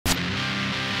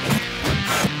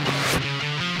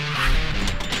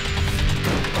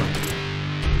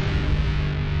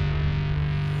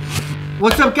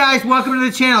What's up, guys? Welcome to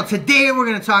the channel. Today we're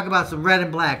going to talk about some red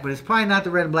and black, but it's probably not the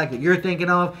red and black that you're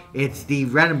thinking of. It's the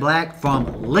red and black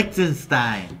from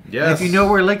Liechtenstein. Yes. And if you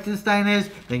know where Liechtenstein is,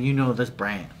 then you know this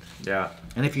brand. Yeah.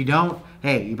 And if you don't,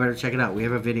 hey, you better check it out. We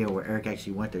have a video where Eric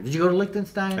actually went there. Did you go to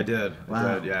Liechtenstein? I did. Wow.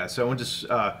 I did, yeah. So I went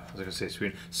to, I was going to say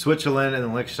Sweden, Switzerland, and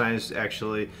then Liechtenstein is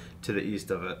actually to the east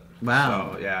of it.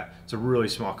 Wow. So, yeah, it's a really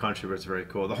small country, but it's very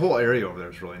cool. The whole area over there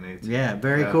is really neat. Yeah,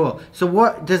 very cool. So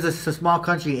what does a small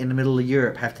country in the middle of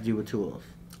Europe have to do with tools?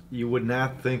 You would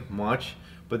not think much,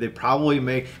 but they probably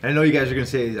make, and I know you guys are going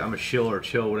to say I'm a shill or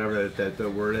chill, whatever that the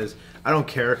word is. I don't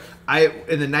care.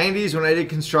 In the 90s when I did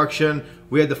construction,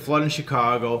 we had the flood in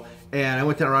Chicago, and I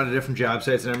went down around to different job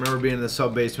sites, and I remember being in the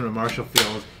sub-basement of Marshall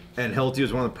Field, and Hilti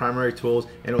was one of the primary tools,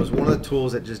 and it was one of the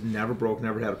tools that just never broke,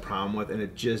 never had a problem with, and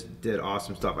it just did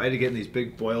awesome stuff. I had to get in these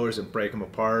big boilers and break them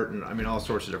apart, and I mean all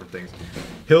sorts of different things.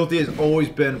 Hilti has always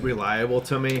been reliable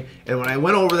to me, and when I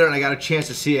went over there and I got a chance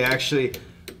to see actually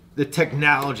the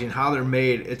technology and how they're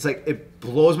made, it's like it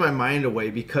blows my mind away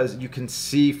because you can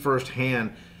see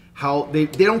firsthand how they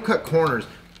don't cut corners.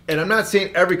 And I'm not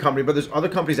saying every company, but there's other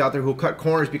companies out there who cut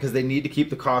corners because they need to keep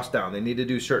the cost down. They need to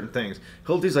do certain things.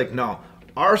 Hilti's like, no.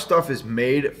 Our stuff is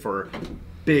made for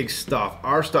big stuff.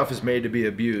 Our stuff is made to be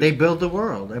abused. They build the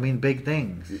world. I mean, big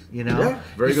things, you know? Yeah,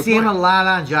 very good You see point. them a lot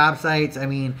on job sites. I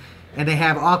mean, and they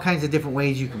have all kinds of different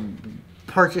ways you can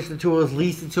purchase the tools,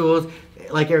 lease the tools.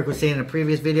 Like Eric was saying in a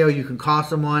previous video, you can call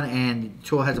someone and the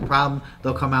tool has a problem.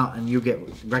 They'll come out and you get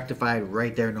rectified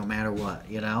right there no matter what,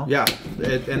 you know? Yeah,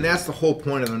 and that's the whole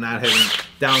point of them not having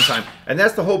downtime. And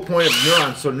that's the whole point of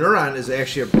Nuron. So Nuron is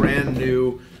actually a brand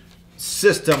new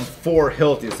system for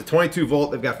Hilti. It's a 22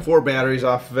 volt. They've got 4 batteries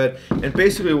off of it, and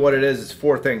basically what it is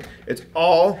 4 things. It's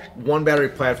all one battery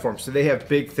platform. So they have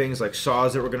big things like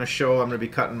saws that we're going to show. I'm going to be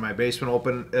cutting my basement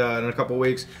open in a couple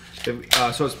weeks. So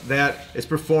it's that, it's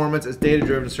performance, it's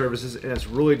data-driven services, and it's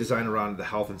really designed around the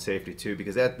health and safety too,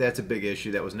 because that's a big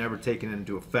issue that was never taken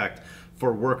into effect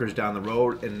for workers down the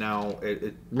road, and now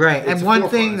right. And one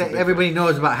thing that everybody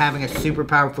knows about having a super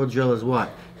powerful drill is what?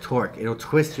 Torque. It'll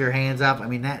twist your hands up. I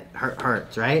mean, that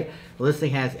hurts, right? Well, this thing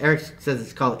has, Eric says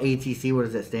it's called ATC. What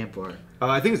does that stand for?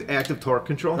 I think it's active torque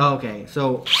control. Oh, okay.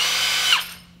 So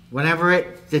whenever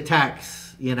it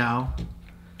detects, you know,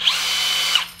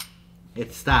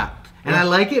 it stops. And I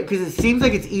like it because it seems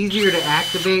like it's easier to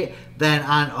activate than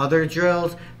on other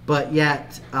drills, but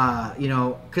yet, you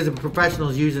know, because the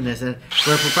professional's using this, and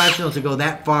for a professional to go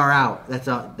that far out,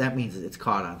 that means it's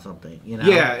caught on something, you know?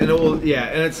 Yeah, and it will, yeah,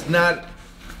 and it's not,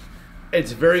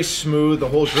 it's very smooth. The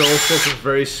whole drill system is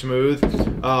very smooth.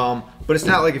 But it's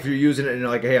not like if you're using it and you're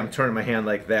like, hey, I'm turning my hand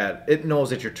like that. It knows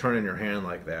that you're turning your hand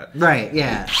like that. Right,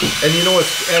 yeah. And you know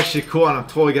what's actually cool, and I'm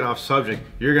totally getting off subject,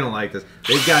 you're going to like this.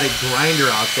 They've got a grinder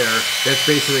out there that's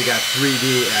basically got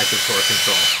 3D active torque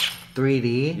control.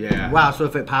 3D? Yeah. Wow, so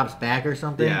if it pops back or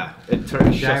something? Yeah, it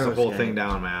shuts the whole thing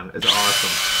down, man. It's awesome.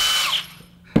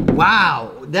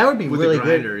 Wow, that would be with really the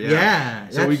grinder, good. Yeah.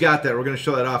 So we got that. We're going to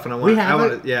show that off, and I want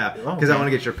to, yeah, because I want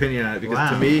to get your opinion on it, because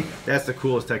to me, that's the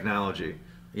coolest technology.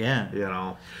 Yeah. You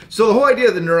know. So the whole idea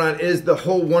of the Nuron is the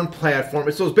whole one platform.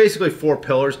 So it's basically 4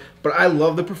 pillars, but I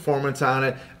love the performance on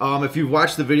it. If you've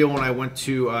watched the video when I went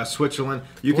to Switzerland,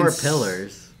 you can 4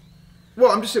 pillars.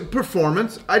 Well, I'm just saying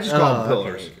performance. I just call them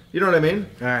pillars. Okay. You know what I mean?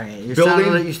 All right. You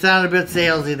sound a bit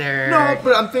salesy there. No,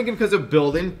 but I'm thinking because of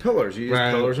building pillars. You use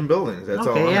pillars and buildings. That's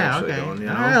all I'm actually doing. You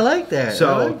know? I like that.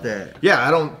 So, I like that. Yeah,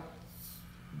 I don't.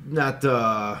 Not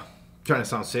trying to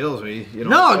sound salesy. You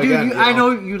know. No, dude. I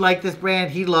know you like this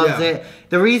brand. He loves it.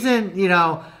 The reason, you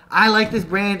know, I like this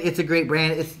brand. It's a great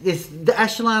brand. It's the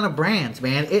echelon of brands,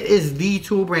 man. It is the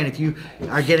tool brand. If you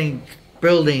are getting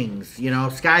buildings, you know,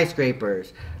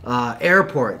 skyscrapers,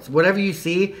 airports, whatever you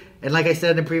see. And like I said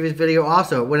in the previous video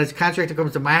also, when a contractor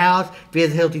comes to my house, if he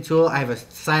has a Hilti tool, I have a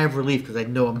sigh of relief because I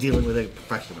know I'm dealing with a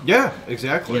professional. Yeah,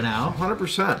 exactly. You know?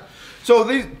 100%. So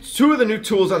these 2 of the new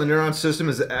tools on the Nuron system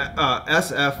is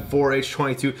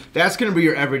SF4H22. That's going to be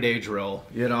your everyday drill,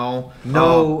 you know?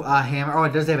 No hammer. Oh,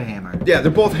 it does have a hammer. Yeah, they're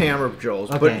both hammer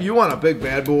drills. Okay. But you want a big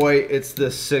bad boy, it's the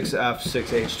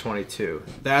 6F6H22.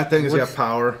 That thing has got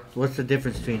power. What's the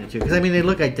difference between the two? Because, I mean, they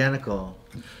look identical.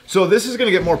 So this is going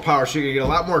to get more power, so you're going to get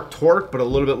a lot more torque, but a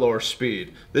little bit lower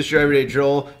speed. This is your everyday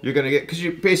drill. You're going to get, because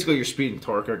basically your speed and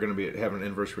torque are going to be having an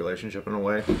inverse relationship in a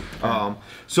way.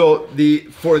 So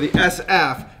for the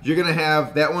SF, you're going to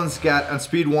have, that one's got on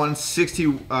speed 1,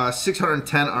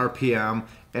 610 RPM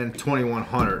and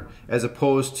 2100, as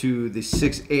opposed to the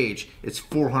 6H, it's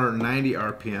 490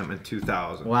 RPM and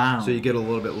 2000. Wow. So you get a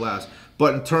little bit less.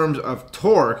 But in terms of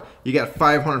torque, you got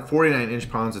 549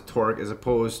 inch-pounds of torque as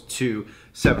opposed to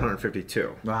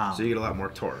 752. Wow. So you get a lot more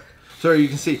torque. So you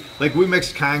can see, like we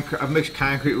mixed concrete. I've mixed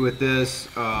concrete with this.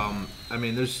 I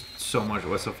mean, there's so much.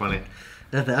 What's so funny?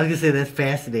 Nothing. I was gonna say that's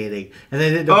fascinating. And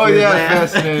then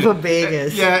fascinating. from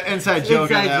Vegas. Yeah, inside joke.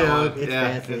 Inside on that joke. one. It's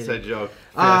Yeah, fascinating. inside joke.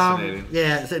 Fascinating.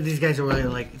 Yeah. So these guys are really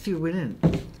like, dude, we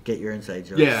didn't get your inside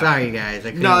joke. Yeah. Sorry, you guys.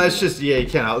 No, that's just you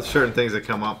can't help certain things that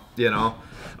come up. You know.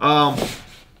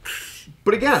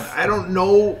 But again, I don't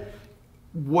know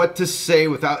what to say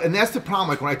without, and that's the problem.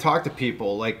 Like when I talk to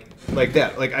people, like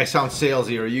that, like I sound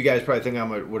salesy, or you guys probably think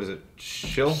I'm a, what is it,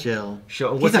 shill? Shill.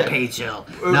 What's He's a that? paid shill.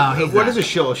 No, he's What not. is a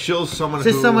shill? A shill is someone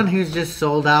Just who... someone who's just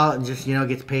sold out and just,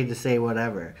 gets paid to say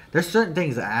whatever. There's certain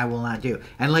things that I will not do.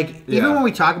 And even when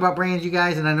we talk about brands, you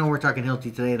guys, and I know we're talking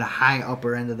Hilti today, the high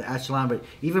upper end of the echelon, but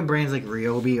even brands like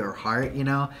Ryobi or Hart,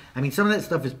 I mean, some of that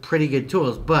stuff is pretty good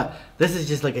tools, but this is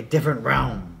just like a different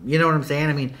realm. You know what I'm saying?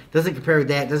 I mean, doesn't compare with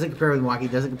that, doesn't compare with Milwaukee,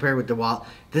 doesn't compare with DeWalt.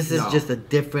 This is just a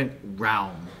different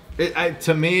realm.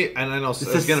 To me, and I know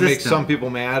it's going to make some people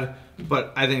mad,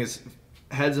 but I think it's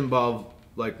heads above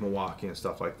like Milwaukee and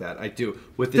stuff like that. I do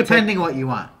with the depending what you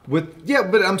want.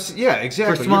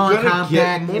 Exactly. For small and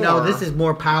compact, this is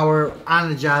more power on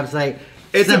the job site.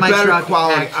 It's a better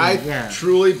quality. Action, I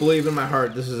truly believe in my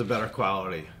heart this is a better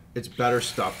quality. It's better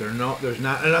stuff. There's not,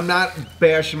 and I'm not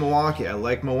bashing Milwaukee. I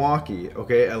like Milwaukee.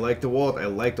 Okay, I like DeWalt. I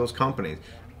like those companies.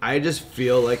 I just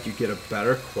feel like you get a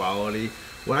better quality.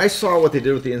 When I saw what they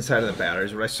did with the inside of the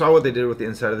batteries, when I saw what they did with the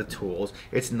inside of the tools,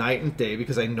 it's night and day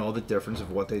because I know the difference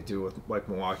of what they do with like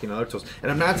Milwaukee and other tools.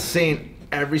 And I'm not saying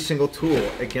every single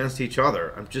tool against each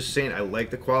other. I'm just saying I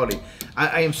like the quality.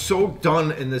 I am so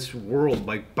done in this world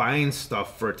like buying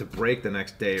stuff for it to break the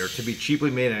next day or to be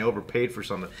cheaply made and I overpaid for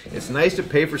something. It's nice to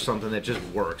pay for something that just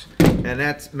works. And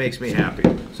that makes me happy.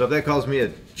 So if that calls me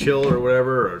a chill or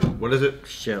whatever, or what is it?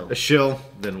 Shill. A shill,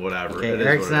 then whatever. Okay,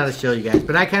 Eric's not a shill, you guys.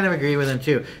 But I kind of agree with him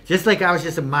too. Just like I was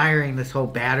just admiring this whole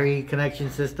battery connection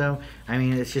system. I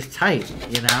mean, it's just tight,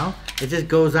 It just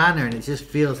goes on there and it just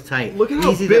feels tight. Look at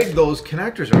how big those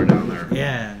connectors are down there.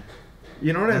 Yeah.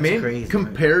 You know what I mean? Crazy,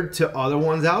 compared to other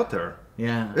ones out there.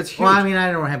 Yeah. It's huge. Well, I mean,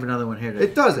 I don't have another one here.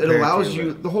 It does. It allows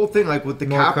you, the whole thing, like with the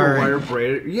copper wire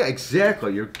braided. Yeah,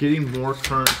 exactly. You're getting more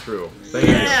current through. Thank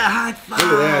you. High five.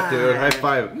 Look at that, dude. High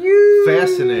five.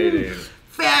 Fascinating.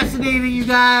 Fascinating, you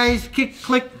guys.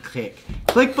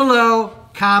 Click below.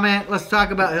 Comment. Let's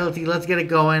talk about Hilti. Let's get it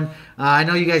going. I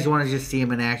know you guys want to just see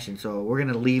him in action, so we're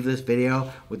going to leave this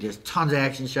video with just tons of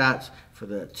action shots for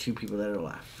the 2 people that are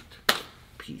left.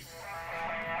 Peace.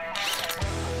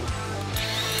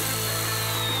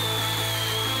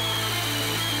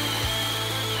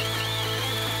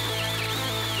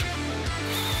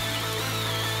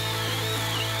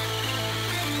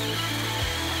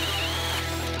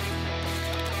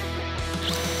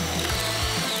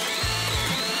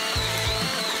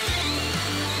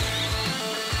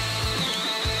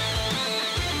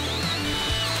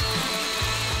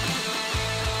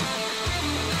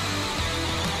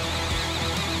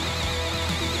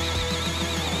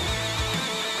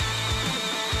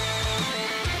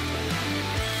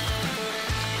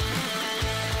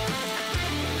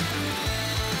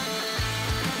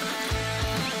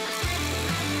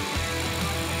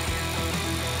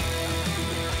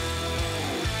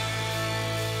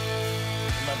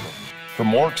 For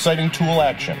more exciting tool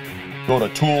action, go to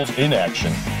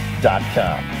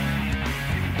toolsinaction.com.